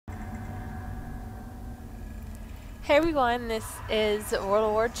Hey everyone, this is World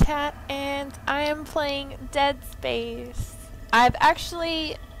of War Chat, and I am playing Dead Space. I've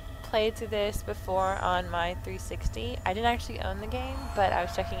actually played through this before on my 360. I didn't actually own the game, but I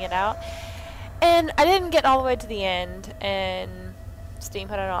was checking it out. And I didn't get all the way to the end, and Steam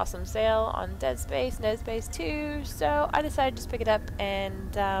had an awesome sale on Dead Space 2, so I decided to just pick it up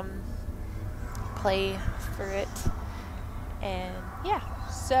and play through it. And yeah,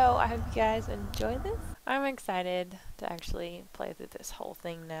 so I hope you guys enjoy this. I'm excited to actually play through this whole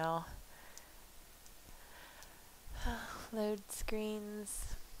thing now. Load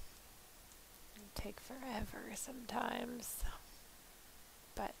screens take forever sometimes.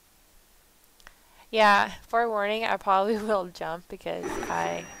 But yeah, forewarning, I probably will jump because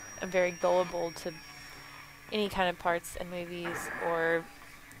I am very gullible to any kind of parts in movies, or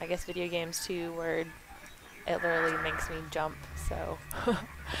I guess video games too, where it literally makes me jump, so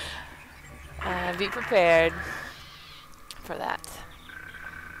be prepared for that.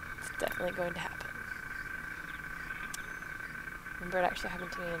 It's definitely going to happen. Remember, it actually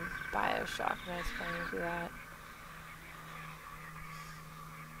happened to me in BioShock when I was playing through that.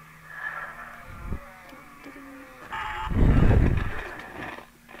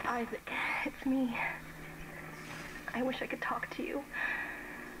 Isaac, it's me. I wish I could talk to you.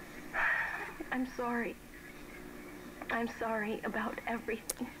 I'm sorry. I'm sorry about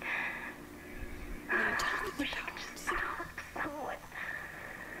everything. I wish I could just talk to someone.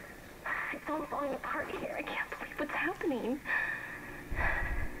 It's all falling apart here. I can't believe what's happening.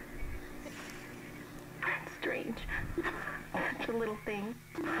 It's strange. Such a little thing.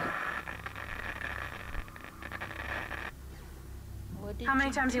 How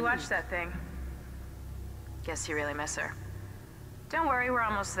many times you watched that thing? Guess you really miss her. Don't worry, we're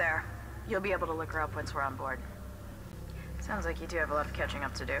almost there. You'll be able to look her up once we're on board. Sounds like you do have a lot of catching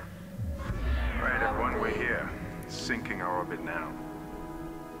up to do. Right, everyone, we're here. Sinking our orbit now.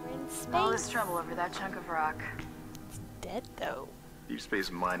 We're in space. All this trouble over that chunk of rock. It's dead though. Deep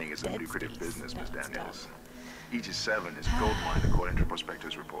space mining is a Dead lucrative space. business, Miss Don't Daniels. stop. Aegis 7 is gold mine according to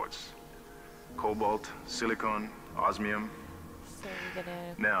prospectors' reports. Cobalt, silicon, osmium. So we're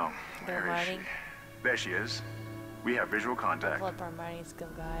gonna Now, go where is she? mining. There she is. We have visual contact. Level up our mining skill,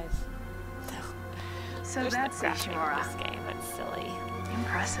 guys. So There's that's no crafting in Ishimura. this game. It's silly.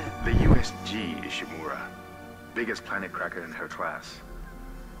 Impressive. The USG Ishimura. Biggest planet cracker in her class.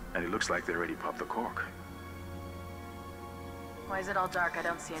 And it looks like they already popped the cork. Why is it all dark? I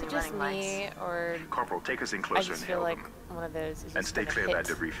don't see Is any it just running me, lights. or Corporal, take us in I closer just and feel hail like them. one of those is And just stay gonna clear of hit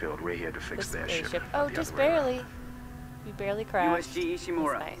that debris field. We're here to fix the their ship. spaceship. not Oh, the just other way around. barely. We barely crashed. USG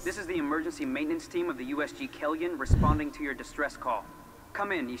Ishimura, That's nice. this is the emergency maintenance team of the USG Kellion responding to your distress call.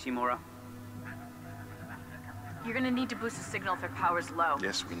 Come in, Ishimura. You're gonna need to boost the signal if their power's low.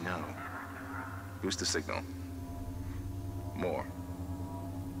 Yes, we know. Boost the signal. More.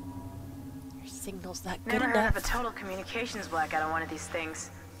 Your signal's not good Never heard of enough. a total communications blackout on one of these things.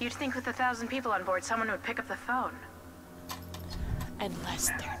 You'd think with 1,000 people on board, someone would pick up the phone. Unless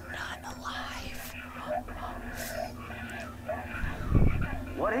they're not alive.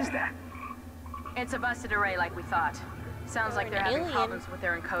 What is that? It's a busted array like we thought. Sounds like Or they're an having alien. problems with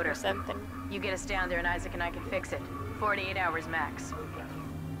their Or encoder. something. You get us down there and Isaac and I can fix it. 48 hours max.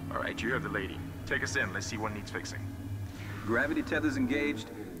 All right, you heard the lady. Take us in. Let's see what needs fixing. Gravity tethers engaged.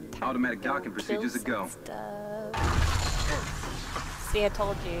 Automatic Go docking procedures a kill go. some stuff. See, I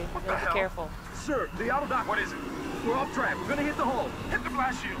told you. What the Be hell? careful. Sir, the auto dock. What is it? We're off track. We're gonna hit the hull. Hit the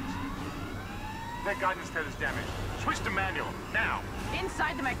blast shields. That guidance tether's damaged. Switch to manual, now.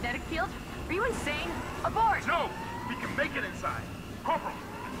 Inside the magnetic field? Are you insane? Abort! No, we can make it inside. Corporal,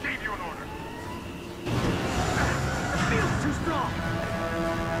 gave you an order. The field's too strong.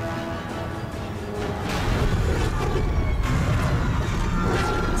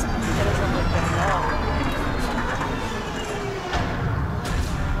 That doesn't look good at all.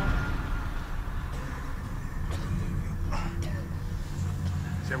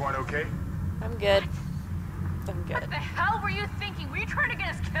 Is everyone okay? I'm good. I'm good. What the hell were you thinking? Were you trying to get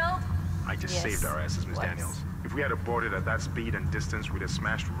us killed? I just Yes. saved our asses, Miss What? Daniels. If we had aborted at that speed and distance, we'd have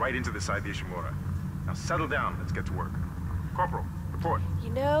smashed right into the side of the Ishimura. Now settle down. Let's get to work. Corporal, report. You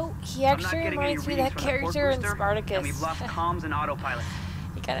know, he I'm not actually getting any reminds me of readings that from the port character in booster, Spartacus. and we've lost comms and autopilot.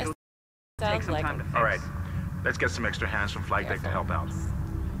 He kind of Take sounds some like time to him. fix. All right, let's get some extra hands from flight deck to Careful. help out.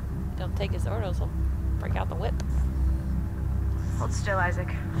 Don't take his orders, he'll break out the whip. Hold still, Isaac.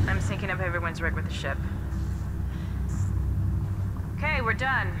 I'm syncing up everyone's rig with the ship. Okay, we're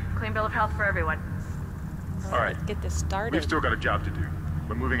done. Clean bill of health for everyone. All right. Let's get this started. We've still got a job to do.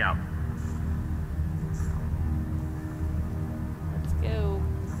 We're moving out. Let's go.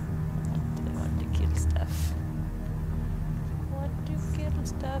 I want to do cute stuff.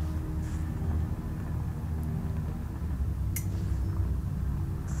 stuff.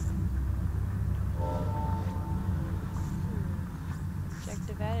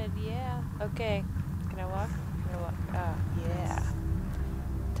 Objective added, yeah. Okay. Can I walk? Can I walk? Oh, yeah.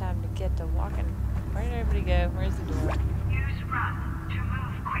 Time to get to walking. Where did everybody go? Where's the door? Use run to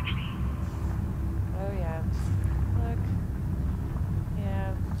move quickly. Oh, yeah. Look.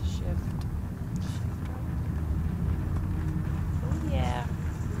 Yeah. Shift. Oh, yeah.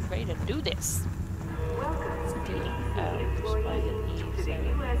 I'm ready to do this. Welcome to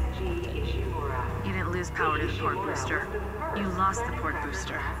You didn't lose power to the port booster. You lost the port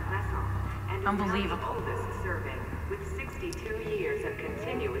booster. Unbelievable. With 62 years of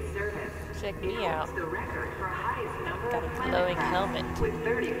continuous service. Check me out. The record for highest number Got a glowing helmet. with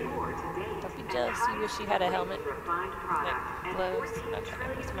 34 to date. Don't be jealous. You wish you had a helmet that glows. Okay,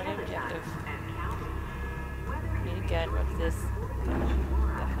 what's my objective? Need a gun. What's this?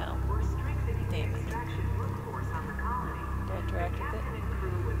 What the hell? Damn it. Do I interact with it?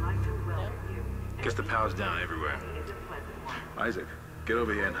 No. Guess the power's down everywhere. Isaac, get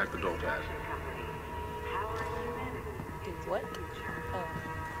over here and hack the door tab. Do what? Oh.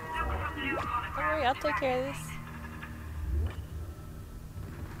 Don't worry, I'll take care of this.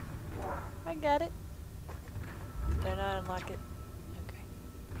 I got it. Did I not unlock it?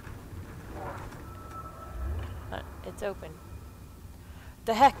 Okay. It's open.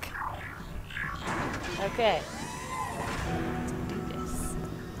 The heck? Okay. Let's do this.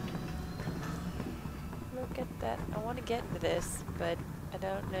 Look at that. I want to get into this, but I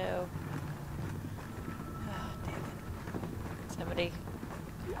don't know. Oh, damn it. Somebody.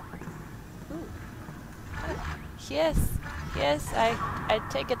 Ooh. Yes. Yes, I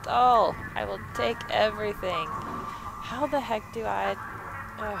take it all. I will take everything. How the heck do I...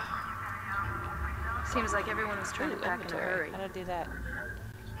 Seems like everyone was trying to pack in a hurry. How do I do that?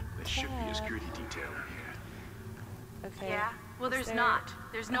 There should be a security detail in here. Okay. Yeah? Well, there's not.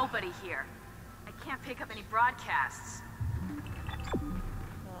 There's nobody here. I can't pick up any broadcasts.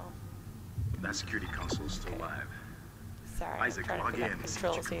 Oh, That security console is still live. sorry. Isaac, I'm log trying to in pick and up see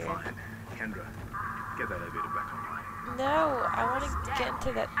what you controls can here. find. Kendra, get that elevator back online. No, I want to get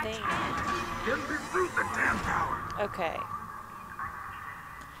into that thing. Get through the damn power. Okay.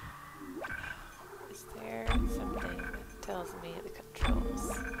 Is there something that tells me the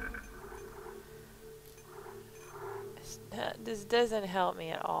controls? This doesn't help me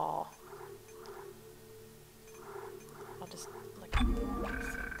at all. I'll just look at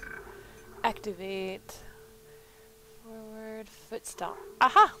this. Activate. Forward. Foot stomp.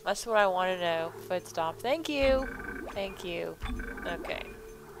 Aha! That's what I want to know. Foot stomp. Thank you! Thank you. Okay.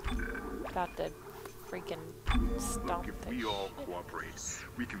 About to freaking stomp If this we all shit. cooperate,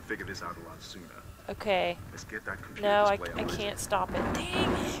 we can figure this out a lot sooner. Okay. Let's get that computer No, I display on. can't stop it.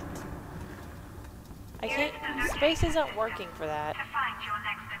 Dang it! I can't. Space isn't working for that. To find your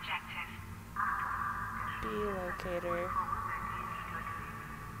next objective. B locator.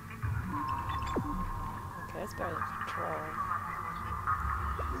 Okay, that's better than control.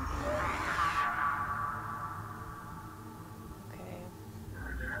 Okay.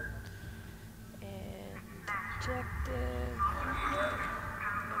 And objective.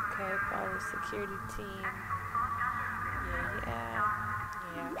 Okay, follow security team.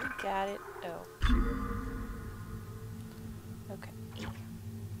 Yeah, we got it. Oh. Okay.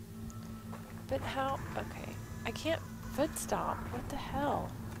 But how? Okay. I can't foot stomp. What the hell?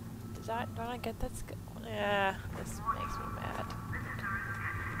 Do I not get that skill? Yeah, this makes me mad.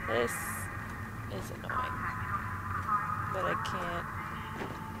 This is annoying. That I can't.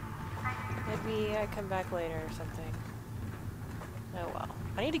 Maybe I come back later or something. Oh well.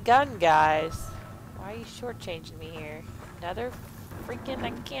 I need a gun, guys. Why are you shortchanging me here? Another freaking...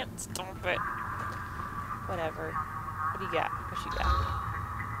 I can't stomp it. Whatever. What do you got? What you got?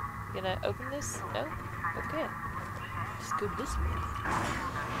 You gonna open this? No? Okay. Just go this way.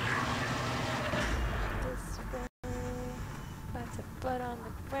 This way. Lots of blood on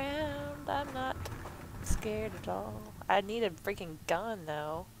the ground. I'm not scared at all. I need a freaking gun,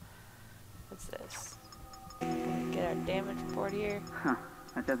 though. What's this? Get our damage report here. Huh.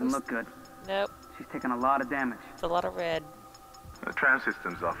 That doesn't look good. Nope. She's taken a lot of damage. It's a lot of red. The tram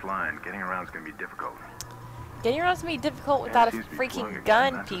system's offline. Getting around's gonna be difficult. Getting around's gonna be difficult without a seems to be flowing freaking again,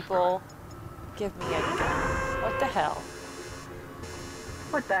 gun, that's a people. Give me a gun. What the hell?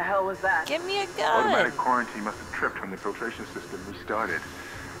 What the hell was that? Give me a gun! Automatic quarantine must have tripped when the filtration system restarted.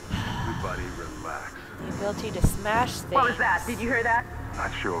 Everybody relax. The ability to smash things. What was that? Did you hear that?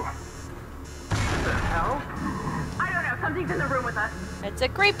 Not sure. What the hell? I don't know. Something's in the room with us. It's a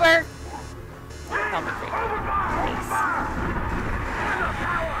creeper! Help me, creeper. Please.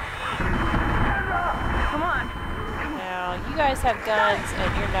 You guys have guns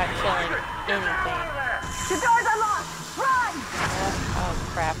and you're not killing anything. The doors are locked! Run! Oh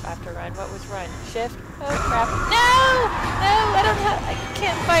crap, I have to run. What was run? Shift? Oh crap. No! No, I don't have, I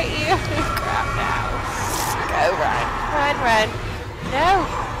can't fight you. Crap now. Go run. Run, run. No!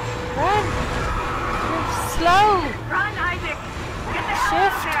 Run! You're slow! Run, Isaac! Get the hell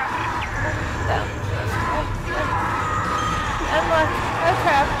Shift. out No. Unlock. Oh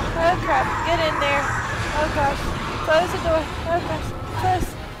crap. Oh crap. Get in there. Oh gosh. Close the door. Oh gosh. Close.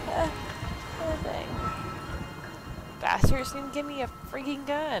 Oh dang. Bastards didn't give me a freaking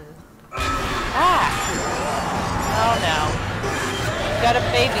gun. Ah! Oh no. Got a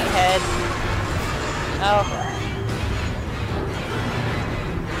baby head. Oh.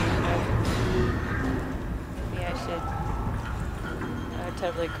 Maybe I should. I would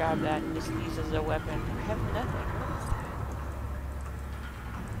totally grab that and just use it as a weapon. I have nothing.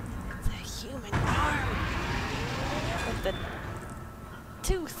 What is that? It's a human arm. With the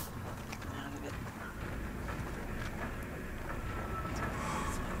tooth. Out of it.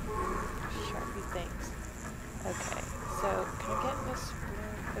 Sharpie things. Okay, so can I get this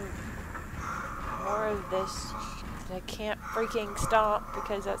more of this? I can't freaking stomp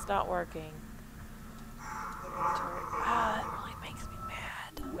because that's not working. Ah, that really makes me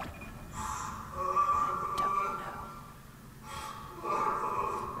mad. I don't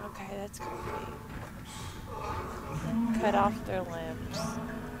know. Okay, that's creepy. Cut off their limbs.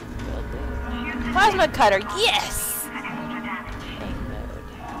 Plasma cutter, yes! Aim mode.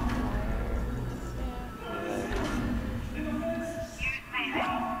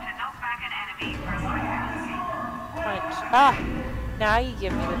 Punch. Ah! Now you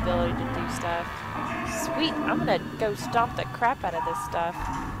give me the ability to do stuff. Sweet! I'm gonna go stomp the crap out of this stuff.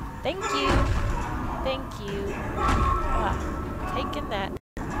 Thank you! Thank you. Ah, taking that.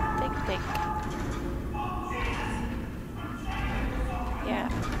 Think. Yeah.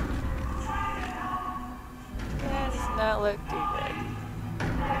 That does not look too good.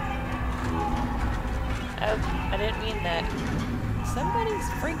 Oh, I didn't mean that. Somebody's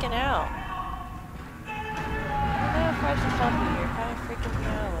freaking out. I don't know if I should help you. You're kind of freaking me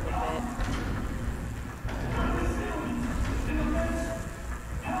out a little bit.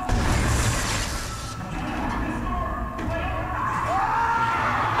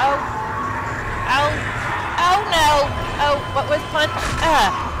 Oh. Oh. Oh no. Oh, what was punch?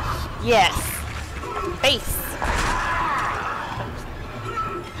 Yes. Face.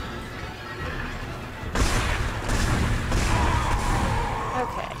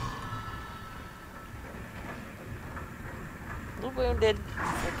 Okay. A little wounded.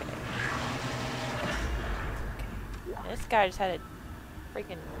 Okay. This guy just had a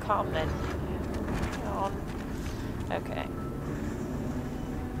freaking comment on. Okay.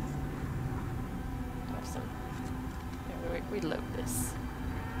 Have some. Reload this.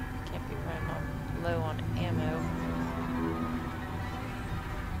 Can't be running on low on ammo.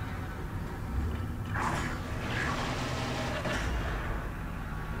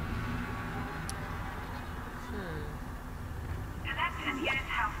 Select and use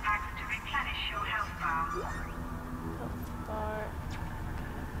health packs to replenish your health bar. Health bar.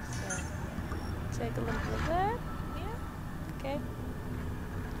 Okay, so take a little bit of that. Yeah. Okay.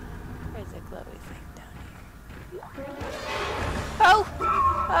 Where's the glowy thing down here? Oh!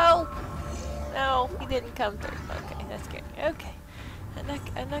 Oh! No, he didn't come through. Okay, that's good. Okay.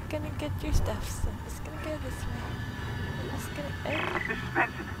 I'm not gonna get your stuff, so I'm just gonna go this way. I'm just gonna... This is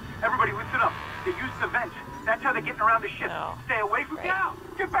Benson. Everybody listen up. They use the vent. That's how they're getting around the ship. No. Stay away from Right. now.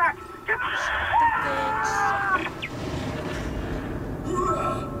 Get back. Get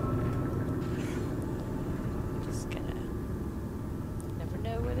Just gonna... Never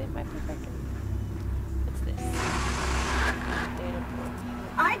know where they might be freaking... What's this? Data port.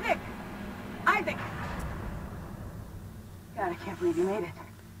 Isaac! Isaac! God, I can't believe you made it.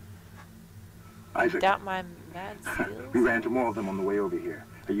 Isaac, Doubt my mad skills. we ran into more of them on the way over here.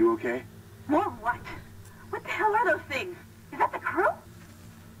 Are you okay? More what? What the hell are those things? Is that the crew?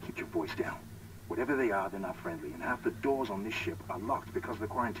 Keep your voice down. Whatever they are, they're not friendly, and half the doors on this ship are locked because of the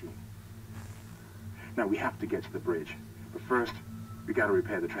quarantine. Now, we have to get to the bridge, but first, we gotta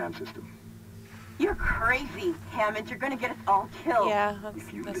repair the tram system. You're crazy, Hammond. You're gonna get us all killed. Yeah,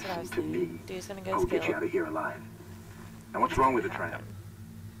 If you that's what I was listen to thinking. me, Dude's gonna I go will get you skill. out of here alive. Now, what's wrong with the tram?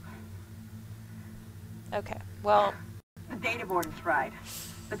 Okay, well... The data board is fried,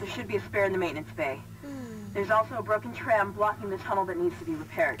 but there should be a spare in the maintenance bay. There's also a broken tram blocking the tunnel that needs to be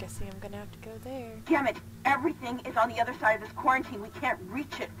repaired. Guessing I'm gonna have to go there. Damn it! Everything is on the other side of this quarantine. We can't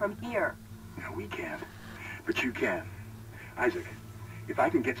reach it from here. No, we can't. But you can. Isaac, if I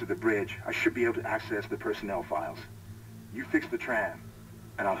can get to the bridge, I should be able to access the personnel files. You fix the tram,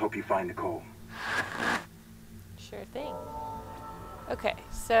 and I'll help you find Nicole. Sure thing. Okay,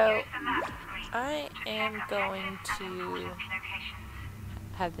 so I am going to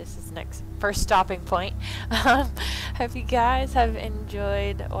have this as next first stopping point. Hope you guys have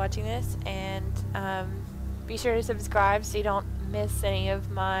enjoyed watching this, and be sure to subscribe so you don't miss any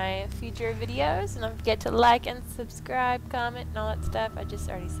of my future videos, and don't forget to like and subscribe, comment, and all that stuff. I just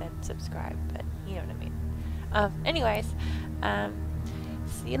already said subscribe, but you know what I mean. Anyways,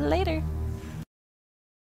 see you later.